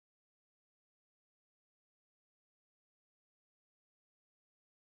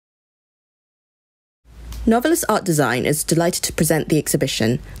Novalis Art Design is delighted to present the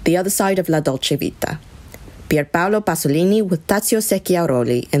exhibition The Other Side of La Dolce Vita, Pier Paolo Pasolini with Tazio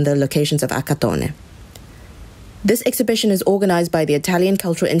Secchiaroli in the locations of Accattone. This exhibition is organized by the Italian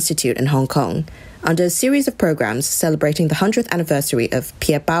Cultural Institute in Hong Kong under a series of programs celebrating the 100th anniversary of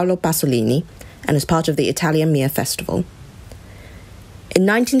Pier Paolo Pasolini and is part of the Italia Mia Festival. In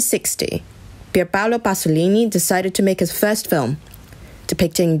 1960, Pier Paolo Pasolini decided to make his first film,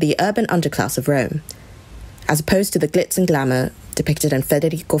 depicting the urban underclass of Rome, as opposed to the glitz and glamour depicted in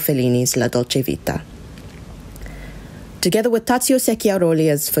Federico Fellini's La Dolce Vita. Together with Tazio Secchiaroli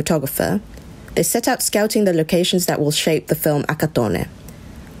as photographer, they set out scouting the locations that will shape the film Accattone.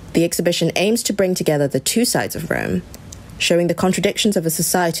 The exhibition aims to bring together the two sides of Rome, showing the contradictions of a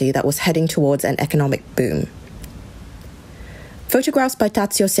society that was heading towards an economic boom. Photographs by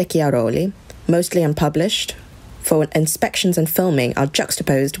Tazio Secchiaroli, mostly unpublished, for inspections and filming are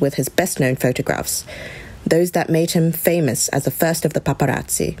juxtaposed with his best-known photographs, those that made him famous as the first of the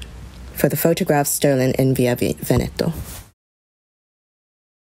paparazzi, for the photographs stolen in Via Veneto.